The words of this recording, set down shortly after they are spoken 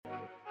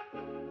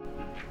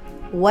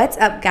What's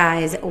up,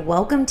 guys?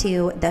 Welcome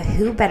to the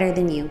Who Better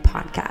Than You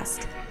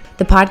podcast.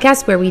 The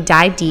podcast where we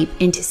dive deep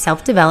into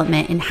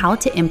self-development and how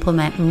to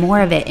implement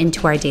more of it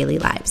into our daily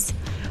lives.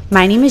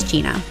 My name is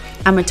Gina.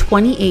 I'm a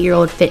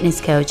 28-year-old fitness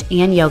coach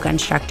and yoga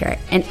instructor,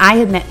 and I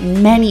have met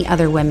many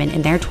other women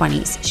in their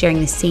 20s sharing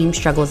the same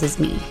struggles as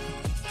me.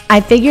 I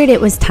figured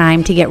it was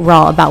time to get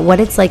raw about what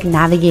it's like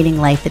navigating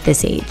life at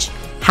this age.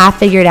 Half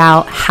figured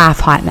out, half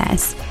hot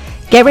mess.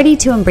 Get ready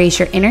to embrace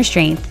your inner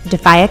strength,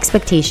 defy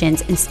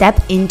expectations, and step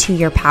into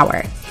your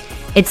power.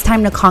 It's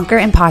time to conquer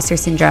imposter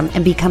syndrome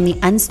and become the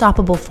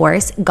unstoppable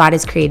force God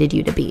has created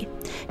you to be.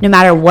 No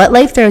matter what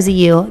life throws at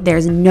you,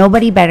 there's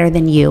nobody better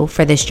than you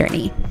for this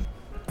journey.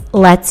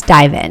 Let's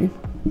dive in.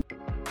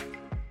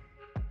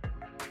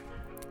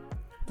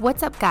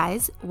 What's up,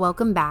 guys?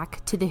 Welcome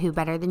back to the Who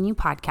Better Than You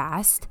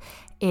podcast.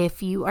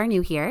 If you are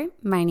new here,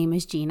 my name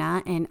is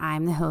Gina, and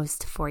I'm the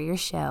host for your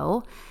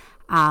show.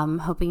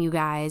 Hoping you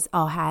guys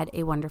all had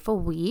a wonderful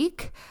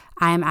week.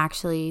 I'm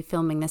actually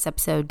filming this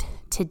episode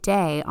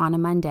today on a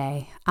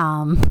Monday.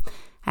 I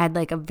had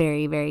like a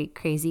very, very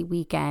crazy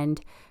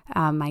weekend.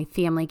 My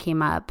family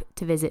came up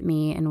to visit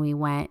me and we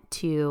went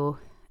to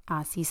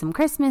see some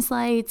Christmas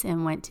lights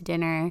and went to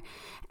dinner.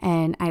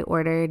 And I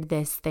ordered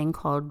this thing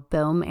called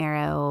bone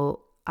marrow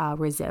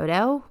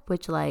risotto,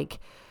 which I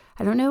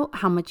don't know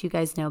how much you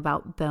guys know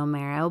about bone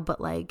marrow,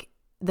 but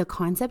the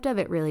concept of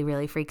it really,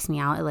 really freaks me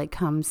out. It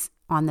comes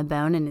on the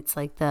bone and it's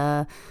like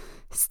the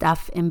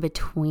stuff in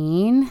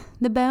between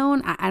the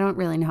bone. I don't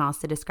really know how else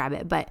to describe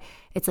it, but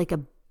it's like a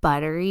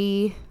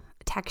buttery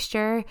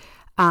texture.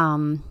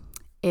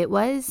 It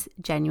was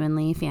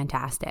genuinely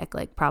fantastic,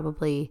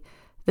 probably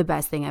the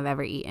best thing I've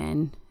ever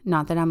eaten.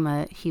 Not that I'm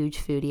a huge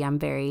foodie. I'm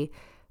very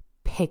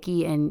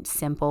picky and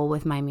simple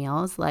with my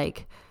meals.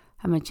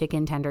 I'm a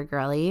chicken tender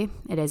girly.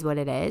 It is what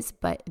it is,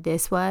 but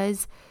this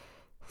was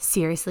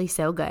seriously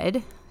so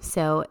good.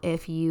 So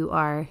if you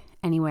are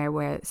anywhere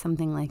where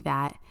something like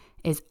that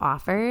is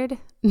offered,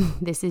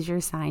 this is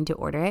your sign to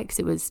order it because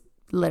it was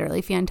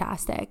literally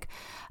fantastic.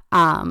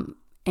 And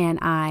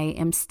I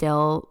am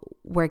still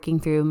working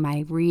through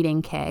my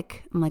reading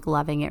kick. I'm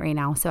loving it right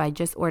now. So I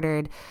just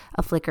ordered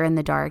A Flicker in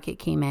the Dark. It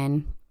came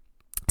in.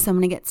 So I'm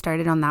going to get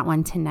started on that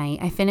one tonight.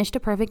 I finished A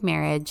Perfect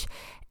Marriage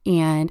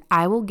and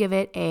I will give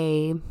it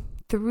a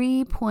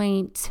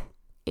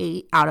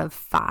 3.8 out of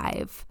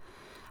 5.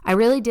 I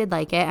really did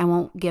like it. I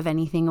won't give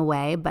anything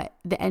away, but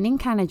the ending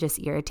kind of just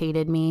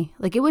irritated me.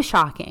 It was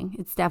shocking.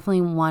 It's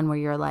definitely one where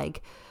you're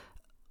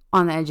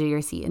on the edge of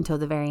your seat until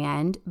the very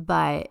end,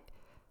 but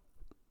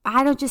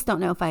I just don't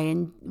know if I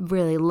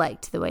really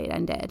liked the way it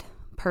ended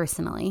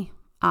personally.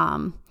 So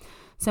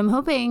I'm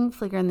hoping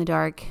Flicker in the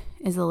Dark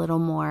is a little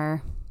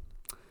more,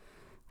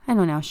 I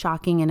don't know,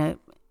 shocking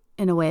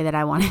in a way that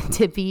I want it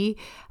to be.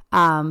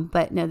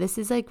 But no, this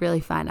is really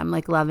fun. I'm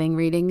loving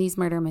reading these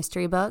murder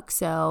mystery books.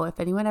 So if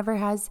anyone ever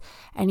has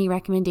any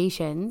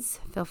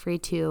recommendations, feel free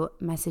to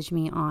message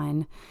me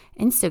on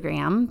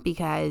Instagram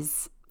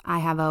because I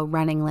have a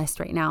running list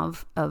right now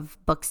of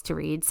books to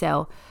read.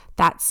 So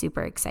that's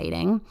super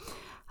exciting.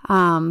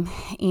 And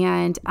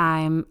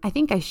I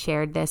think I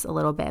shared this a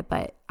little bit,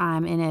 but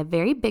I'm in a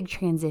very big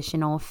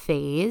transitional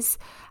phase.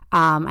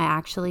 I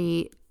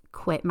actually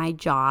quit my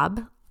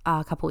job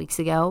a couple weeks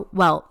ago.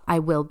 Well, I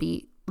will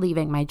be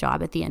leaving my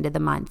job at the end of the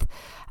month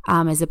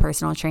as a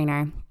personal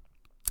trainer.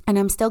 And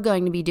I'm still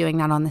going to be doing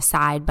that on the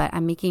side, but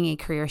I'm making a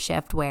career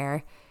shift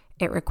where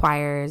it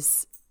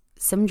requires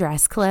some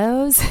dress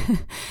clothes.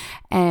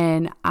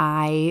 And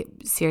I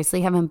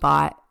seriously haven't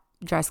bought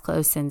dress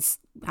clothes since,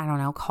 I don't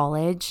know,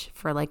 college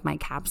for my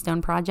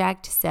capstone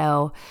project.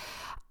 So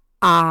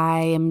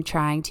I am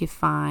trying to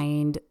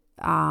find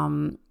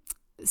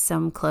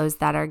some clothes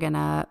that are going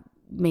to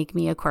make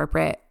me a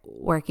corporate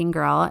working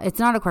girl. It's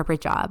not a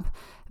corporate job,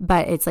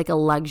 but it's a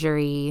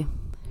luxury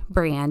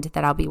brand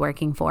that I'll be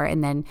working for,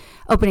 and then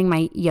opening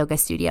my yoga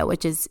studio,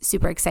 which is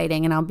super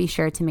exciting. And I'll be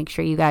sure to make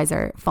sure you guys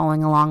are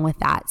following along with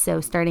that. So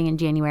starting in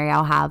January,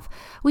 I'll have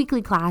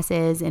weekly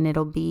classes and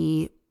it'll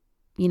be,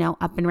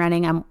 up and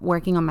running. I'm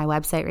working on my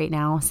website right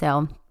now.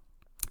 So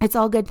it's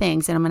all good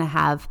things. And I'm going to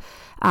have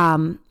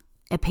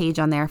a page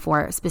on there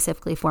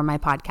specifically for my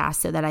podcast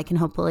so that I can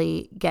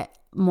hopefully get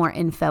more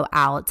info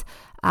out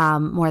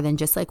more than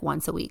just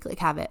once a week,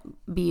 have it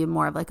be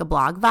more of a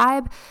blog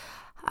vibe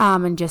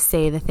and just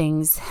say the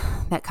things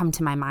that come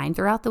to my mind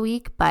throughout the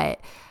week.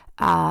 But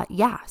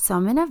so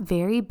I'm in a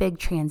very big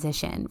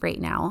transition right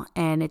now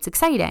and it's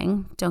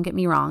exciting. Don't get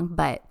me wrong,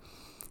 but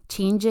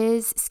change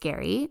is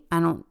scary.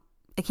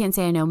 I can't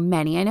say I know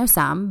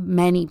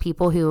many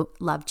people who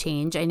love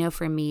change. I know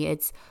for me,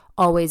 it's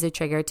always a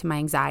trigger to my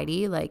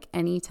anxiety.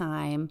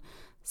 Anytime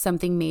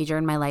something major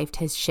in my life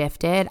has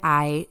shifted,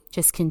 I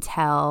just can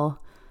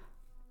tell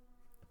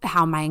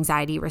how my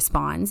anxiety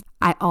responds.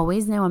 I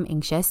always know I'm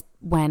anxious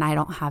when I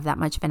don't have that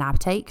much of an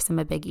appetite because I'm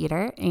a big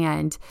eater,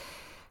 and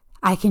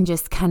I can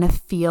just kind of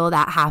feel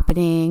that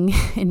happening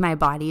in my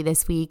body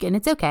this week, and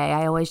it's okay.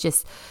 I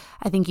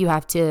think you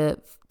have to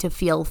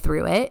feel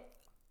through it,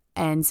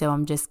 and so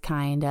I'm just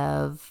kind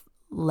of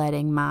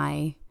letting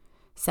my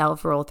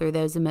myself roll through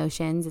those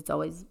emotions. It's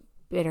always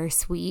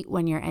bittersweet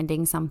when you're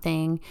ending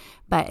something.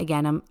 But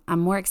again, I'm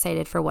more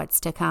excited for what's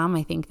to come.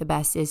 I think the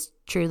best is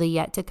truly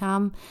yet to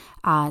come.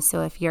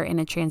 So if you're in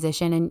a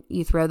transition and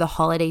you throw the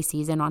holiday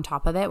season on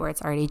top of it, where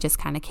it's already just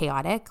kind of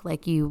chaotic,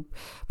 like you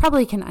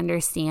probably can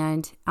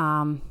understand.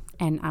 And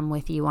I'm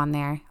with you on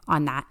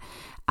that.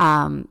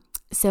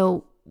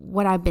 So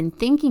what I've been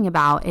thinking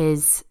about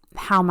is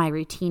how my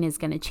routine is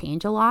going to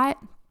change a lot.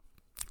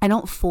 I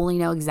don't fully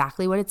know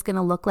exactly what it's going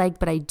to look like,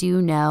 but I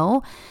do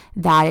know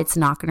that it's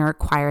not going to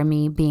require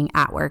me being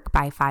at work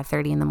by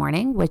 5:30 in the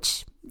morning,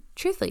 which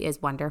truthfully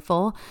is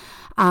wonderful.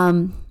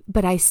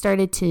 But I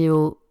started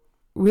to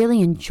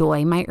really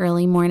enjoy my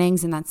early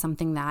mornings, and that's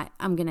something that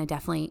I'm going to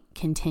definitely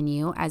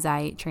continue as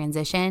I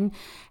transition,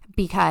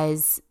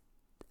 because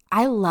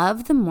I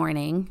love the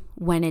morning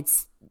when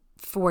it's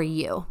for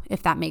you,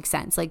 if that makes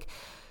sense. Like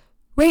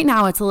right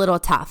now it's a little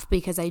tough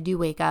because I do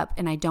wake up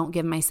and I don't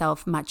give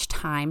myself much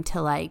time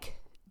to like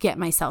get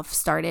myself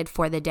started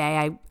for the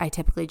day. I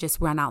typically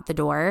just run out the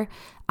door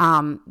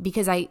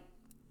because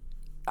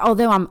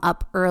although I'm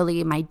up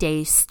early, my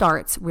day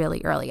starts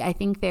really early. I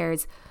think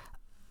there's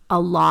a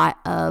lot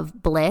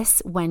of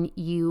bliss when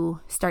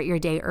you start your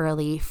day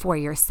early for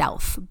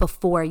yourself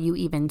before you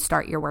even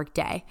start your work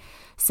day.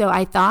 So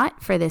I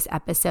thought for this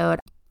episode,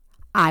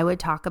 I would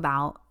talk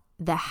about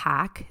the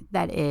hack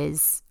that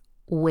is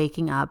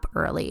waking up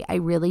early. I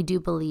really do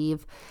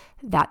believe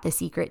that the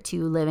secret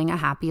to living a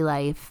happy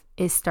life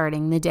is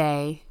starting the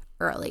day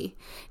early.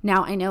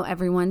 Now, I know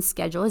everyone's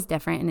schedule is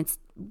different, and it's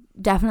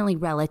definitely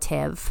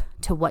relative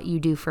to what you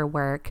do for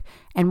work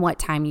and what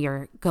time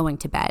you're going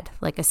to bed.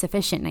 Like a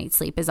sufficient night's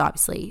sleep is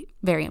obviously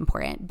very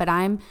important, but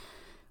I'm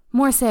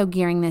more so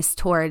gearing this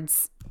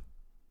towards,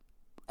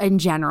 in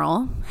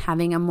general,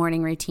 having a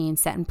morning routine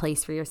set in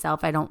place for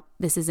yourself.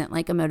 This isn't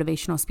like a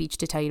motivational speech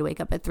to tell you to wake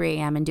up at 3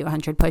 a.m. and do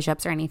 100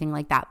 push-ups or anything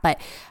like that, but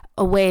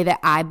a way that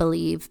I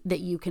believe that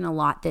you can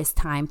allot this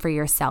time for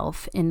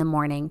yourself in the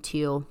morning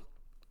to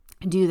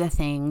do the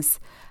things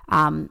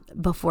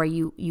before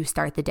you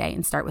start the day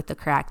and start with the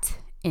correct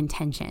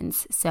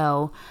intentions.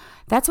 So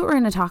that's what we're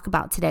going to talk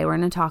about today. We're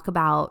going to talk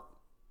about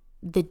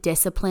the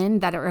discipline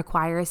that it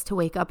requires to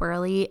wake up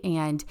early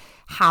and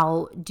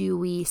how do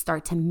we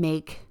start to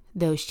make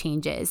those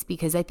changes,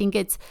 because I think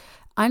it's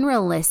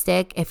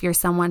unrealistic if you're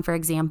someone, for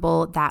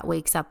example, that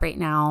wakes up right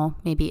now,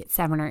 maybe at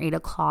 7 or 8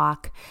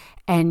 o'clock,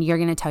 and you're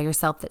going to tell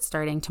yourself that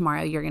starting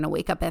tomorrow, you're going to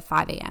wake up at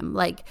 5 a.m.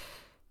 Like,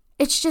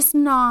 it's just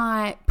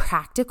not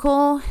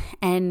practical,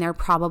 and you'll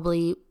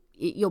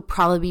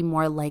probably be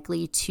more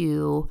likely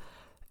to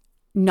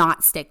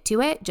not stick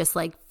to it, just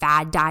like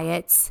fad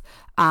diets.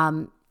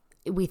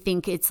 We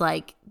think it's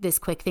like this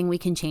quick thing we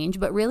can change,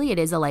 but really it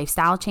is a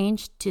lifestyle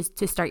change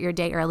to start your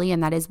day early.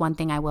 And that is one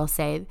thing I will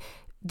say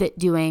that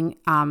doing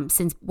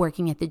since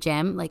working at the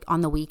gym, like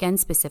on the weekend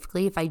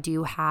specifically, if I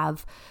do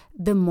have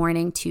the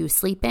morning to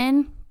sleep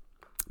in,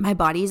 my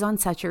body's on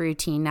such a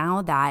routine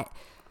now that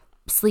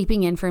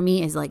sleeping in for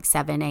me is like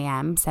 7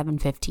 a.m.,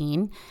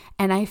 7:15.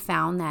 And I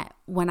found that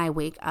when I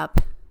wake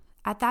up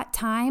at that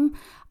time,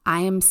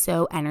 I am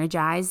so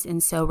energized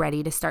and so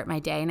ready to start my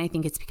day. And I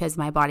think it's because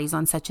my body's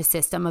on such a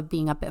system of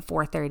being up at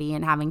 4:30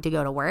 and having to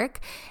go to work.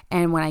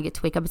 And when I get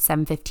to wake up at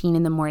 7:15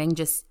 in the morning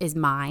just is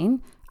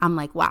mine, I'm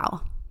like,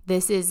 wow,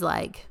 this is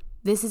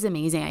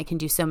amazing. I can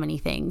do so many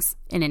things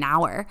in an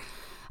hour.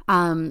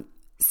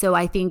 So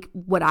I think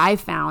what I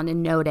found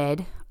and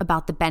noted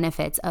about the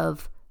benefits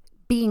of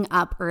being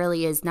up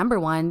early is, number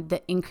one,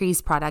 the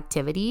increased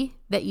productivity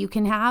that you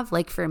can have.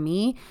 Like for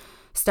me,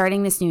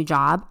 starting this new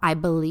job, I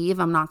believe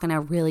I'm not going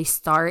to really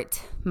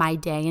start my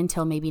day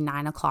until maybe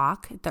 9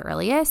 o'clock at the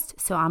earliest.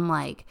 So I'm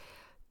like,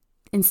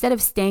 instead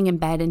of staying in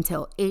bed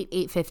until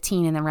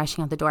 8:15 and then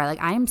rushing out the door,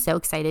 like I am so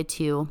excited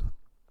to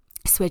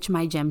switch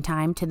my gym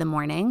time to the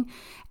morning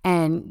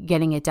and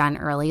getting it done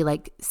early,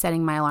 like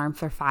setting my alarm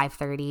for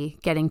 5:30,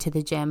 getting to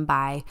the gym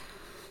by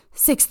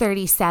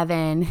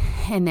 6:37,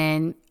 and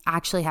then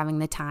actually having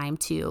the time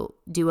to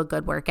do a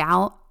good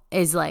workout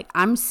is like,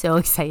 I'm so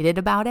excited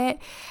about it.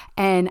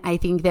 And I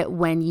think that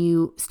when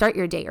you start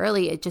your day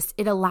early,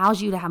 it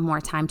allows you to have more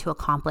time to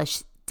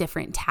accomplish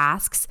different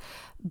tasks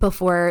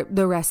before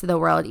the rest of the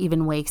world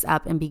even wakes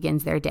up and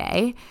begins their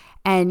day.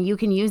 And you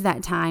can use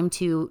that time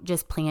to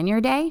just plan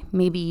your day.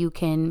 Maybe you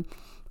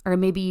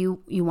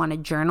want to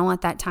journal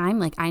at that time.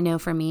 Like I know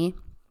for me,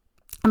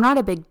 I'm not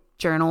a big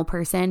journal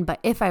person, but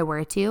if I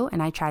were to,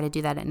 and I try to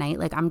do that at night,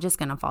 like I'm just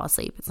going to fall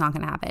asleep. It's not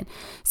going to happen.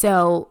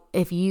 So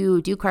if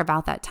you do carve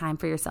out that time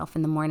for yourself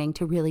in the morning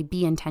to really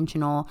be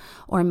intentional,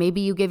 or maybe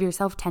you give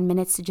yourself 10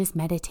 minutes to just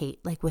meditate,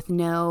 like with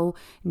no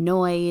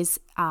noise,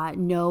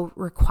 no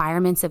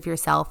requirements of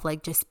yourself,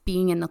 like just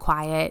being in the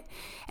quiet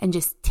and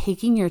just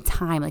taking your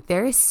time. Like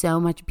there is so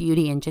much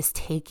beauty in just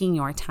taking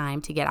your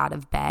time to get out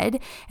of bed.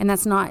 And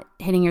that's not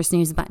hitting your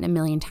snooze button a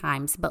million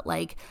times, but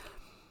like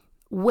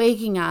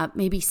waking up,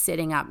 maybe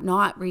sitting up,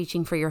 not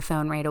reaching for your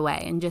phone right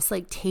away, and just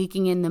like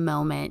taking in the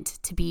moment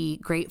to be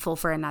grateful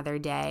for another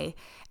day.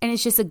 And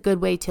it's just a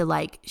good way to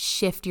like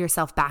shift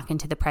yourself back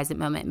into the present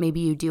moment. Maybe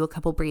you do a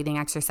couple breathing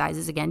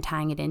exercises, again,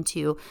 tying it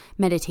into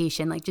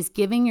meditation, like just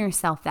giving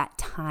yourself that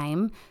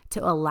time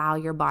to allow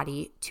your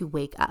body to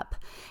wake up.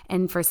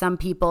 And for some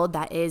people,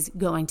 that is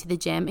going to the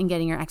gym and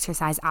getting your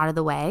exercise out of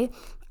the way.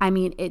 I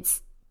mean,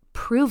 it's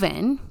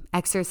proven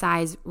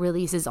exercise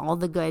releases all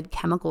the good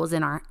chemicals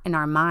in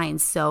our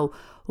minds. So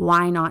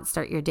why not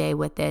start your day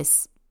with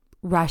this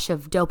rush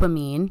of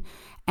dopamine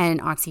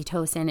and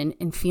oxytocin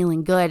and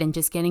feeling good and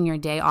just getting your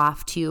day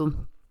off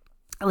to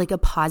like a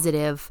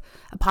positive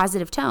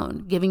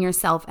tone, giving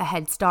yourself a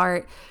head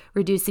start,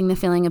 reducing the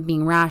feeling of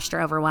being rushed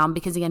or overwhelmed.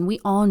 Because again, we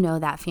all know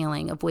that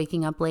feeling of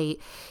waking up late,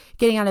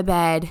 getting out of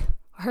bed,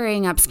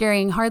 hurrying up,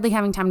 scurrying, hardly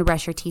having time to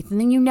brush your teeth. And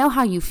then you know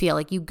how you feel.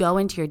 Like you go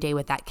into your day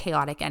with that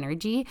chaotic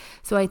energy.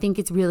 So I think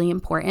it's really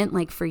important,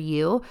 like for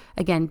you,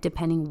 again,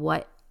 depending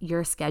what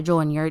your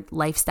schedule and your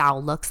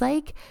lifestyle looks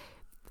like,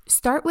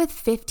 start with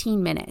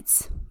 15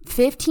 minutes.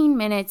 15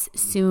 minutes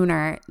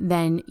sooner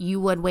than you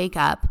would wake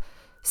up.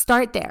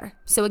 Start there.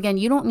 So again,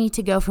 you don't need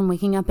to go from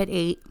waking up at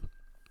 8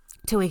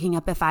 to waking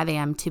up at 5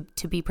 a.m.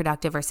 to be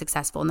productive or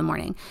successful in the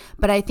morning.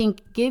 But I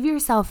think give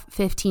yourself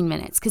 15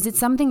 minutes because it's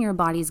something your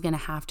body's going to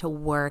have to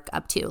work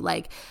up to.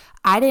 Like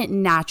I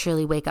didn't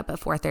naturally wake up at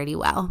 4:30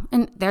 well,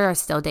 and there are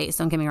still days,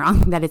 don't get me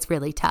wrong, that it's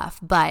really tough.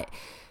 But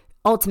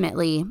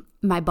ultimately,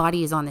 my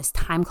body is on this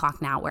time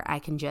clock now where I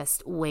can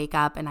just wake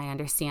up and I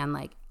understand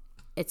like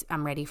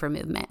I'm ready for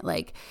movement.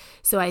 Like,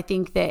 so I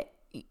think that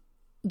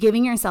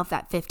giving yourself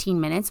that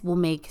 15 minutes will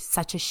make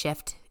such a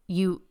shift.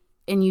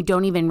 And you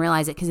don't even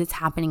realize it because it's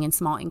happening in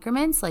small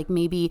increments. Like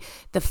maybe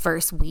the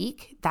first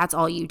week, that's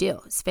all you do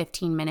is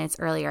 15 minutes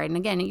earlier. And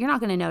again, you're not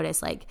going to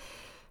notice, like,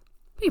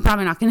 you're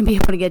probably not going to be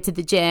able to get to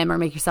the gym or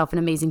make yourself an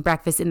amazing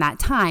breakfast in that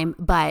time.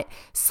 But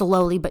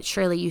slowly but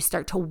surely, you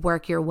start to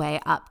work your way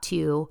up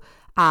to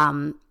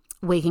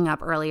waking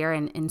up earlier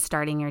and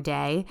starting your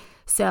day.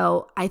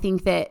 So I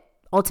think that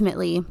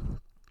ultimately,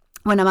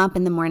 when I'm up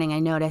in the morning, I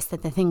notice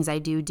that the things I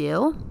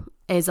do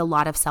is a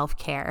lot of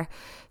self-care.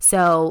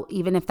 So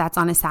even if that's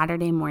on a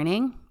Saturday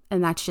morning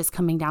and that's just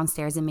coming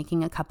downstairs and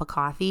making a cup of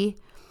coffee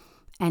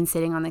and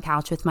sitting on the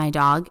couch with my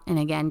dog and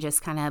again,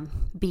 just kind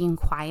of being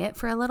quiet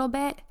for a little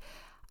bit,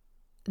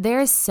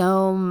 there's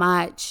so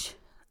much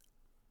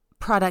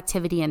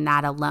productivity in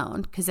that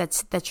alone because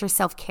that's your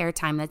self-care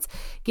time. That's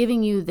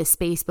giving you the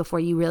space before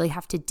you really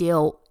have to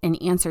deal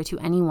and answer to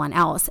anyone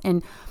else.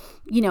 And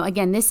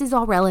again, this is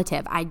all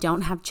relative. I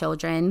don't have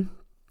children.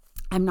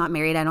 I'm not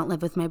married. I don't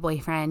live with my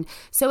boyfriend.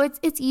 So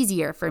it's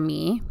easier for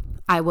me,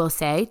 I will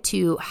say,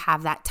 to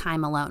have that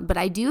time alone. But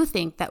I do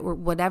think that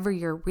whatever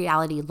your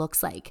reality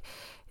looks like,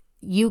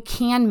 you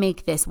can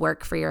make this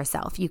work for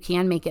yourself. You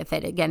can make it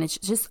fit. Again, it's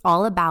just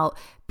all about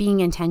being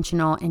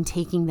intentional and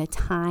taking the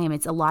time.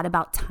 It's a lot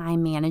about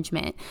time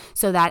management.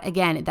 So that,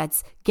 again,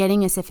 that's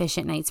getting a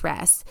sufficient night's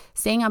rest.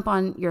 Staying up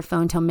on your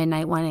phone till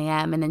midnight, 1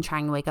 a.m. and then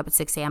trying to wake up at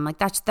 6 a.m. Like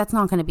that's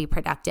not going to be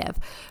productive.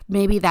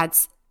 Maybe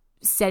that's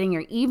setting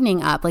your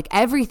evening up. Like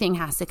everything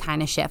has to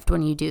kind of shift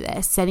when you do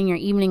this. Setting your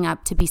evening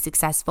up to be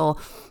successful.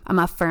 I'm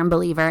a firm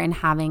believer in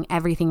having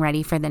everything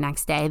ready for the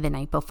next day, the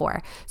night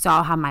before. So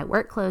I'll have my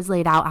work clothes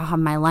laid out. I'll have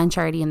my lunch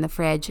already in the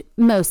fridge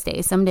most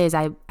days. Some days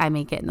I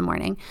make it in the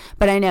morning.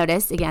 But I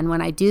noticed, again, when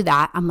I do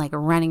that, I'm like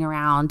running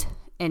around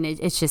and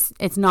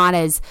it's not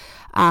as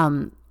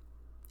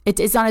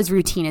it's not as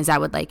routine as I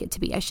would like it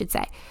to be, I should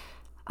say.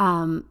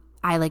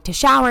 I like to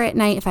shower at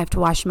night if I have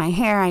to wash my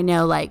hair. I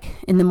know like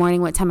in the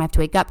morning what time I have to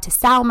wake up to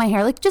style my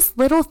hair, like just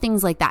little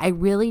things like that. I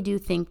really do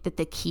think that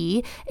the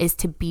key is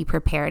to be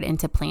prepared and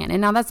to plan.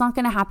 And now that's not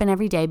going to happen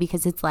every day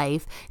because it's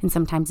life and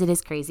sometimes it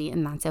is crazy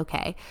and that's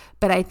okay.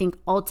 But I think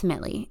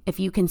ultimately, if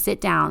you can sit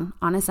down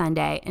on a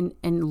Sunday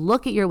and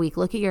look at your week,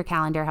 look at your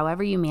calendar,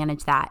 however you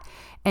manage that,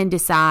 and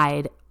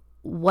decide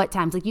what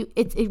times, like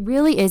it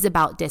really is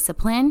about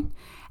discipline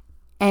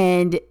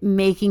and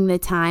making the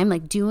time,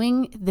 like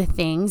doing the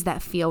things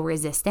that feel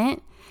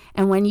resistant.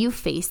 And when you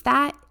face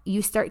that,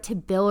 you start to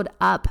build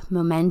up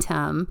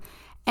momentum.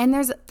 And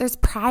there's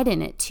pride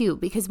in it too,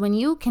 because when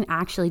you can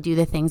actually do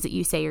the things that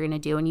you say you're going to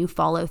do and you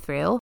follow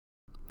through,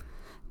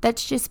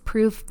 that's just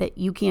proof that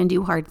you can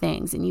do hard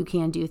things and you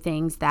can do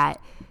things that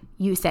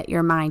you set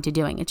your mind to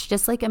doing. It's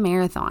just like a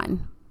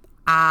marathon.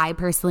 I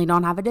personally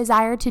don't have a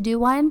desire to do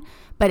one,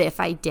 but if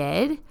I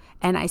did,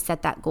 and I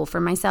set that goal for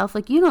myself,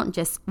 like you don't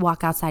just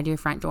walk outside your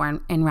front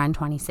door and run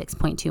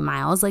 26.2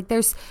 miles. Like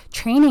there's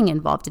training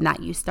involved in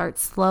that. You start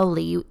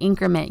slowly, you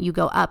increment, you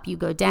go up, you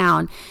go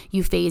down,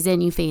 you phase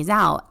in, you phase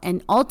out.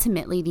 And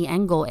ultimately the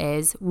end goal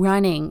is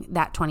running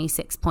that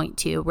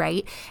 26.2,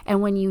 right? And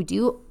when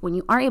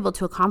you are able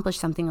to accomplish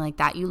something like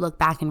that, you look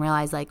back and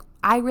realize like,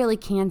 I really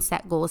can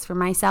set goals for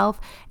myself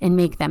and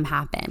make them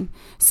happen.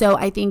 So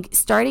I think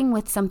starting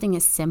with something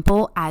as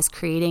simple as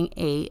creating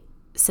a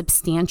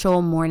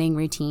substantial morning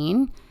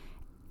routine,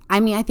 I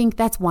mean, I think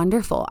that's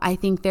wonderful. I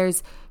think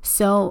there's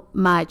so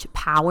much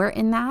power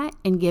in that,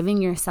 in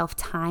giving yourself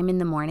time in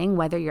the morning,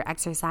 whether you're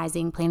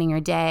exercising, planning your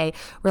day,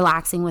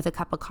 relaxing with a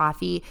cup of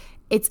coffee.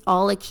 It's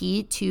all a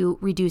key to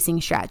reducing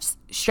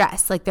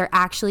stress. Like, there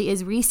actually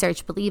is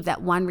research believe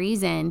that one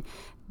reason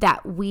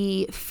that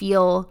we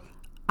feel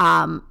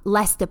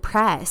less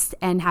depressed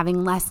and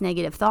having less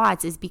negative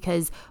thoughts is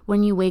because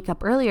when you wake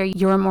up earlier,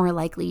 you're more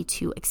likely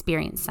to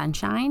experience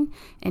sunshine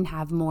and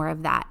have more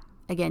of that,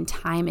 again,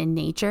 time in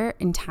nature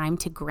and time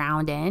to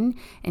ground in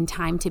and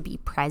time to be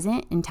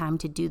present and time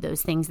to do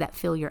those things that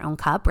fill your own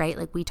cup, right?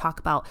 Like, we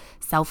talk about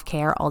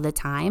self-care all the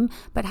time,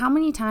 but how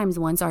many times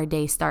once our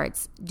day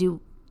starts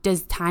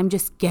does time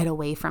just get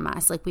away from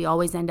us? Like, we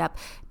always end up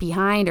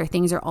behind, or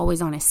things are always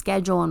on a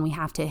schedule and we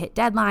have to hit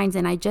deadlines.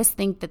 And I just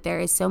think that there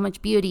is so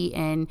much beauty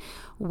in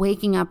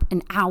waking up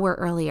an hour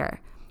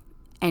earlier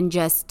and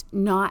just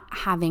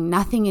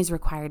nothing is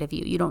required of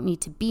you. You don't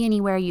need to be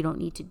anywhere. You don't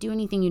need to do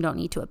anything. You don't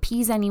need to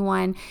appease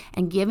anyone,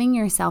 and giving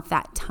yourself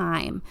that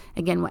time,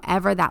 again,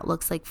 whatever that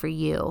looks like for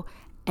you,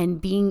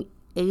 and being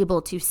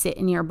able to sit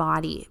in your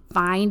body,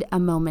 find a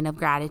moment of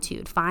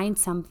gratitude, find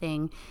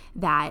something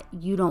that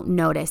you don't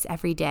notice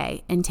every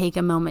day, and take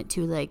a moment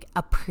to like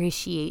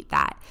appreciate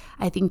that.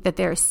 I think that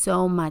there's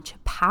so much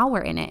power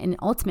in it, and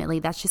ultimately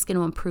that's just going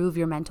to improve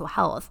your mental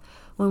health.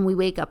 When we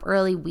wake up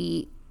early,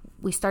 we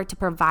start to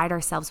provide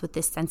ourselves with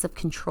this sense of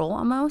control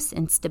almost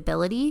and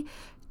stability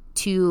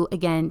to,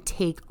 again,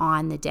 take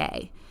on the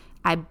day.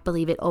 I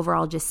believe it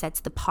overall just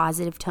sets the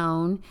positive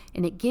tone,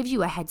 and it gives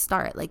you a head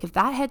start. Like, if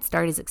that head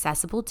start is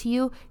accessible to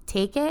you,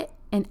 take it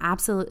and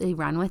absolutely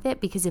run with it,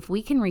 because if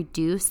we can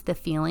reduce the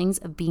feelings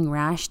of being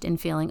rushed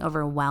and feeling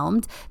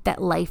overwhelmed that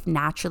life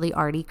naturally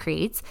already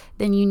creates,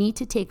 then you need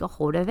to take a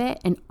hold of it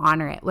and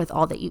honor it with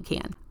all that you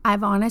can.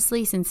 I've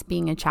honestly, since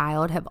being a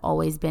child, have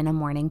always been a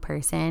morning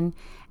person.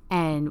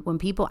 And when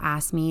people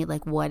ask me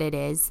like what it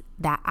is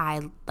that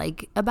I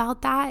like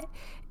about that,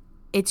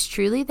 it's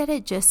truly that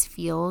it just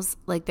feels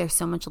like there's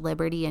so much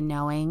liberty in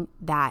knowing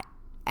that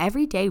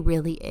every day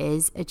really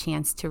is a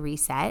chance to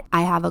reset.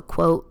 I have a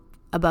quote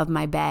above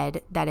my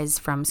bed that is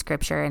from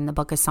scripture in the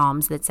book of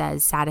Psalms that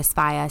says,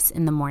 "Satisfy us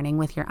in the morning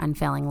with your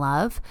unfailing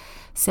love."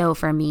 So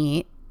for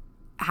me,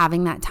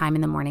 having that time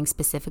in the morning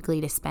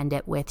specifically to spend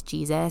it with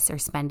Jesus, or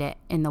spend it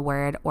in the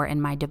Word or in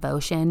my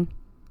devotion,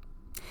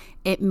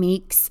 it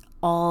makes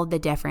all the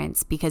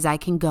difference, because I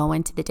can go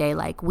into the day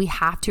like, we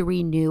have to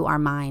renew our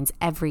minds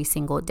every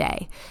single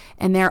day.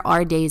 And there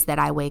are days that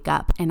I wake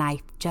up and I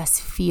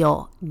just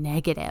feel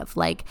negative.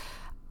 Like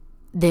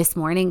this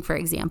morning, for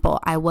example,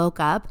 I woke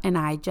up and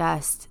I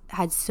just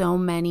had so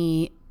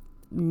many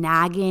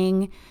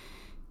nagging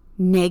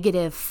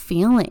negative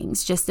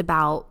feelings just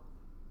about,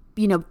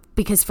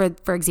 because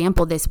for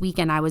example, this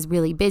weekend I was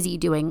really busy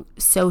doing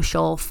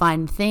social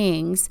fun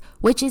things,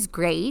 which is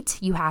great.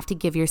 You have to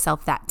give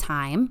yourself that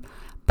time.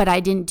 But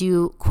I didn't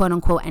do quote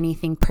unquote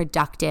anything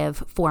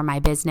productive for my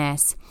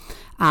business,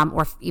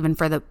 or even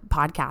for the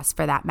podcast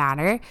for that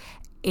matter.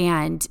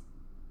 And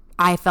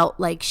I felt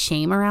like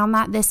shame around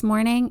that this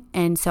morning.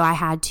 And so I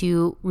had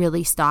to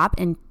really stop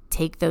and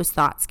take those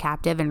thoughts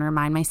captive and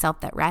remind myself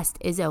that rest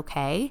is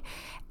okay,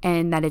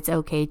 and that it's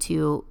okay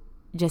to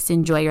just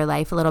enjoy your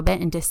life a little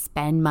bit and to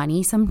spend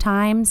money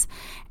sometimes.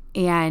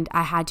 And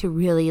I had to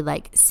really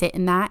like sit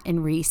in that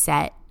and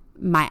reset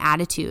my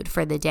attitude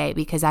for the day,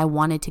 because I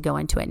wanted to go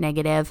into it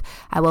negative.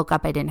 I woke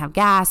up, I didn't have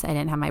gas, I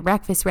didn't have my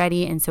breakfast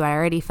ready, and so I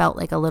already felt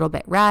like a little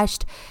bit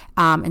rushed.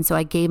 And so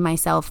I gave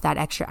myself that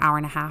extra hour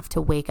and a half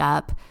to wake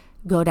up,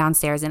 go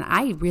downstairs, and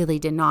I really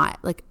did not,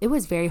 like, it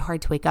was very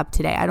hard to wake up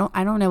today. I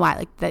don't know why,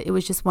 like that, it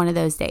was just one of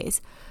those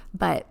days.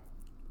 But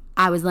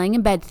I was laying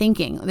in bed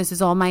thinking, this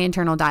is all my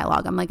internal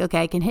dialogue. I'm like,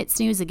 okay, I can hit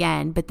snooze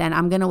again, but then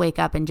I'm going to wake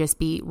up and just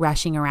be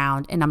rushing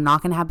around, and I'm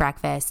not going to have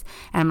breakfast,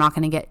 and I'm not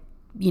going to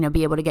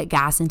be able to get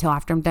gas until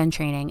after I'm done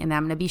training. And then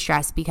I'm going to be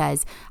stressed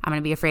because I'm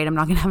going to be afraid I'm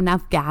not going to have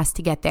enough gas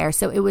to get there.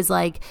 So it was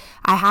like,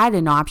 I had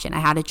an option.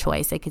 I had a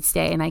choice. I could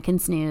stay and I can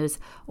snooze,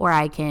 or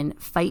I can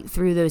fight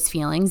through those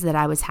feelings that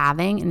I was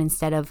having. And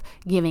instead of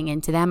giving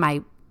into them, I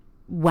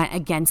went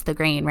against the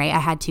grain, right? I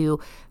had to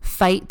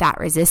fight that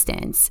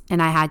resistance, and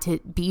I had to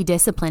be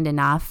disciplined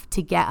enough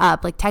to get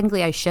up. Like,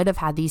 technically I should have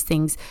had these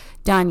things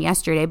done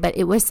yesterday, but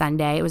it was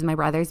Sunday. It was my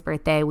brother's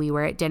birthday. We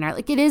were at dinner.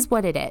 Like, it is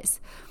what it is.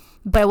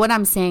 But what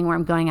I'm saying, where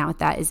I'm going out with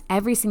that, is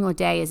every single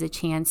day is a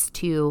chance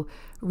to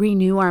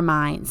renew our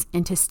minds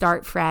and to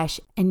start fresh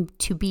and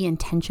to be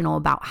intentional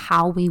about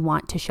how we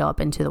want to show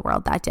up into the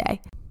world that day.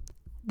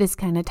 This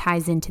kind of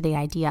ties into the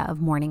idea of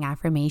morning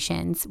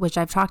affirmations, which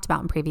I've talked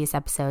about in previous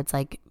episodes.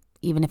 Like,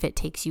 even if it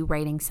takes you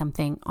writing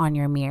something on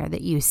your mirror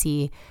that you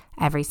see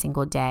every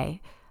single day,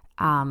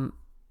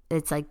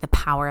 it's like the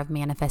power of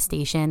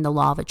manifestation, the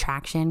law of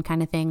attraction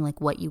kind of thing.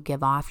 Like, what you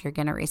give off, you're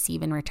going to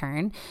receive in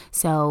return.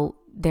 So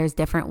there's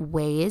different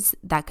ways.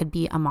 That could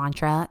be a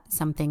mantra,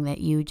 something that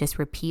you just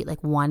repeat,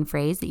 like one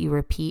phrase that you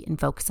repeat and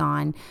focus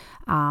on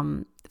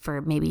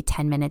for maybe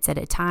 10 minutes at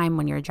a time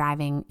when you're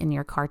driving in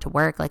your car to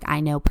work. Like, I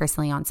know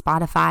personally on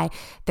Spotify,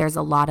 there's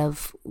a lot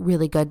of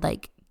really good,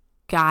 like,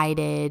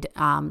 guided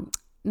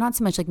not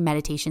so much like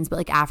meditations, but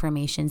like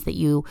affirmations that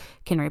you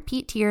can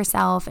repeat to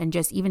yourself. And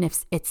just even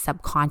if it's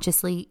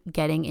subconsciously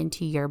getting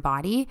into your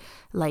body,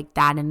 like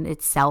that in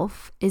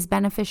itself is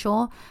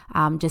beneficial.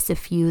 Just a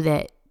few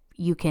that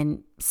you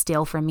can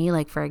steal from me.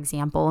 Like, for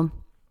example,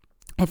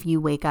 if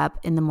you wake up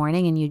in the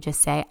morning and you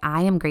just say,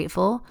 I am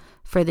grateful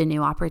for the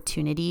new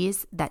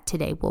opportunities that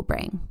today will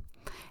bring.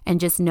 And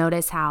just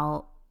notice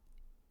how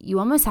you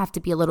almost have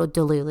to be a little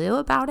delulu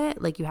about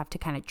it. Like you have to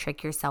kind of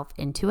trick yourself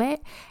into it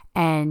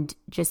and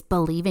just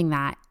believing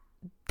that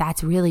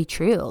that's really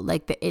true.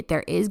 Like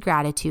there is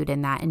gratitude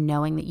in that, and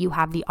knowing that you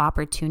have the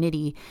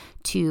opportunity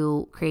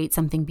to create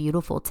something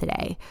beautiful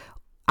today.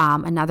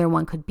 Another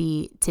one could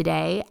be,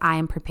 today I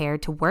am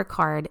prepared to work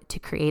hard to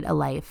create a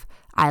life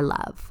I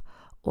love.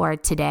 Or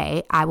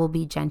today I will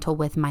be gentle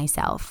with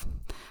myself.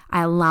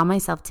 I allow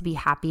myself to be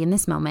happy in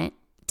this moment.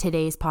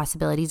 Today's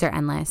possibilities are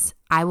endless.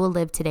 I will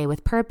live today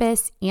with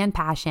purpose and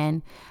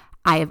passion.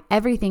 I have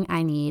everything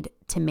I need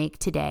to make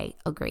today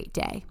a great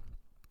day.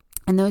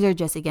 And those are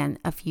just, again,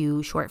 a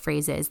few short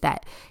phrases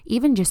that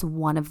even just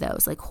one of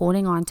those, like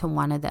holding on to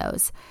one of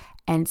those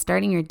and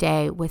starting your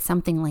day with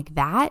something like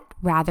that,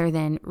 rather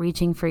than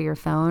reaching for your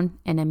phone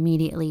and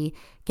immediately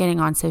getting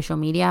on social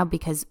media.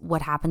 Because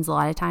what happens a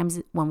lot of times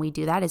when we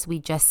do that is we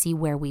just see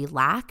where we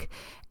lack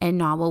and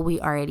not what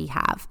we already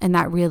have. And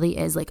that really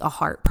is like a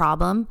heart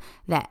problem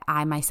that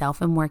I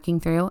myself am working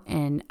through,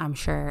 and I'm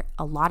sure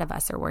a lot of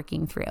us are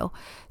working through.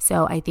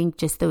 So I think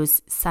just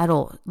those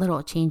subtle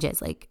little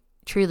changes, like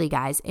truly,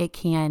 guys, it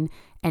can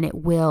and it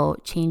will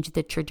change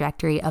the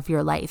trajectory of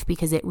your life,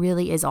 because it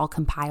really is all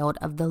compiled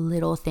of the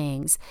little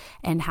things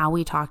and how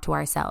we talk to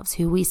ourselves,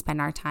 who we spend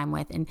our time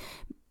with, and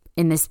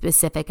in this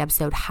specific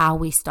episode, how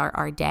we start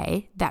our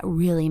day. That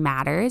really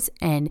matters.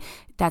 And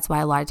that's why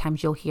a lot of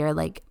times you'll hear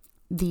like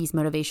these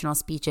motivational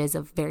speeches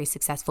of very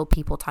successful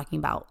people talking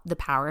about the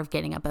power of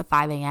getting up at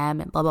 5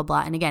 a.m. and blah, blah,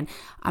 blah. And again,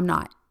 I'm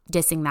not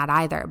dissing that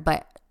either,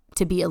 but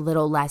to be a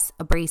little less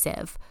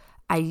abrasive,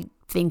 I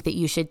think that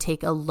you should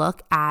take a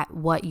look at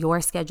what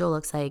your schedule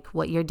looks like,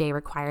 what your day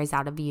requires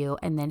out of you,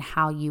 and then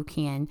how you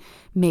can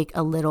make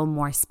a little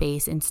more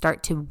space and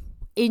start to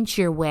inch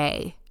your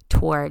way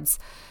towards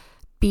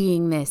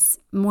being this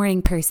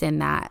morning person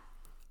that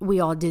we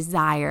all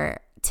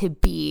desire to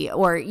be,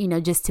 or, you know,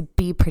 just to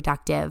be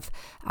productive,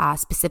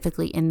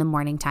 specifically in the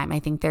morning time. I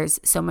think there's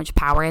so much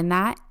power in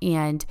that.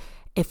 And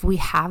if we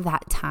have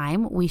that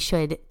time, we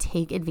should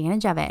take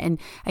advantage of it. And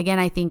again,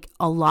 I think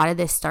a lot of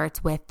this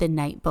starts with the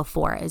night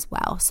before as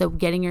well. So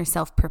getting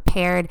yourself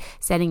prepared,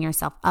 setting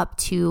yourself up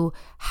to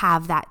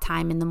have that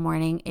time in the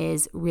morning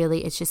is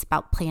really, it's just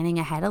about planning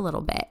ahead a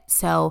little bit.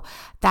 So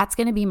that's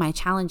going to be my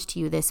challenge to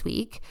you this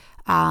week.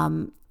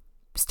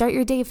 Start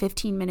your day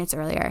 15 minutes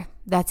earlier.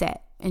 That's it.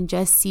 And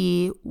just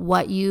see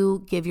what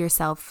you give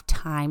yourself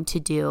time to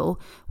do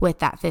with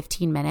that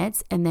 15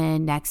 minutes. And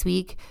then next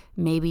week,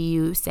 maybe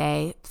you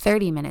say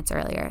 30 minutes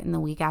earlier. And the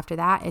week after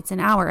that, it's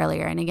an hour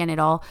earlier. And again, it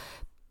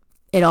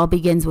all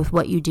begins with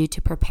what you do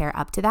to prepare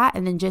up to that.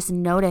 And then just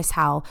notice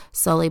how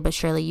slowly but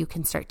surely you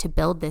can start to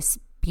build this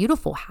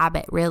beautiful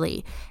habit,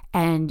 really,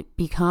 and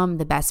become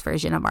the best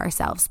version of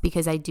ourselves.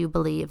 Because I do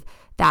believe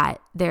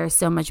that there's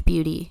so much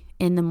beauty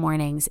in the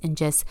mornings, and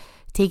just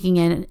taking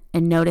in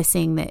and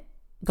noticing that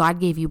God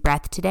gave you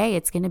breath today.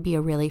 It's going to be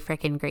a really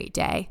freaking great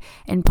day,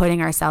 and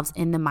putting ourselves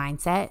in the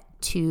mindset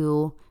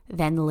to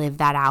then live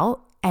that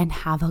out and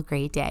have a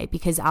great day.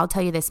 Because I'll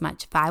tell you this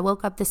much, if I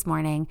woke up this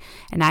morning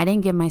and I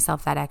didn't give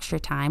myself that extra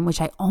time, which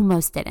I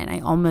almost didn't, I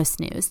almost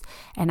snoozed,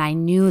 and I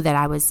knew that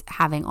I was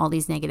having all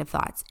these negative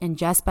thoughts. And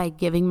just by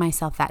giving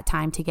myself that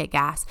time to get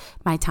gas,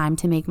 my time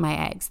to make my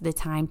eggs, the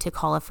time to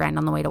call a friend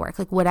on the way to work,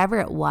 like whatever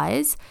it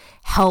was,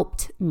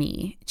 helped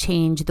me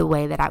change the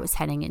way that I was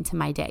heading into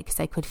my day. Because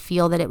I could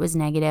feel that it was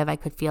negative. I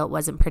could feel it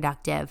wasn't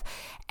productive.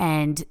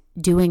 And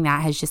doing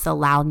that has just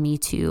allowed me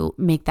to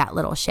make that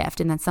little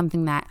shift. And that's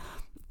something that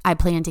I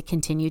plan to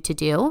continue to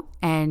do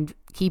and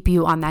keep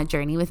you on that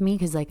journey with me.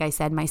 Because like I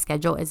said, my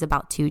schedule is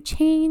about to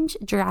change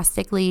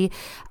drastically.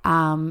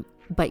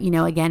 But you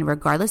know, again,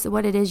 regardless of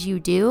what it is you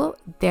do,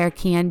 there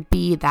can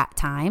be that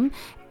time.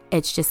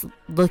 It's just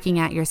looking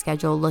at your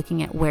schedule,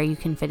 looking at where you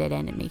can fit it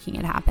in and making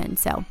it happen.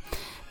 So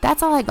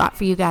that's all I got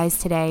for you guys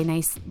today.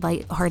 Nice,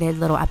 lighthearted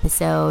little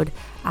episode.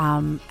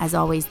 As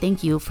always,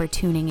 thank you for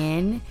tuning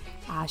in.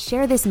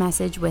 Share this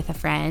message with a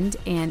friend,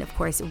 and of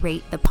course,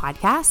 rate the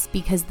podcast,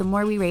 because the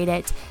more we rate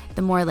it,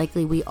 the more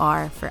likely we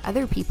are for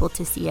other people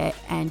to see it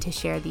and to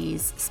share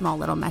these small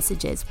little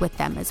messages with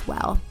them as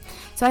well.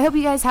 So I hope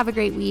you guys have a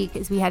great week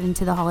as we head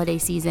into the holiday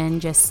season.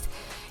 Just,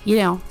 you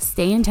know,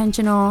 stay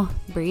intentional,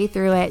 breathe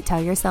through it,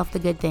 tell yourself the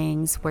good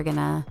things. We're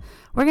gonna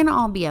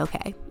all be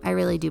okay. I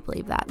really do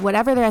believe that.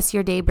 Whatever the rest of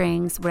your day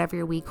brings, whatever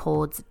your week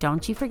holds,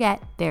 don't you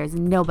forget, there's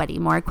nobody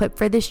more equipped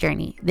for this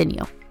journey than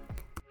you.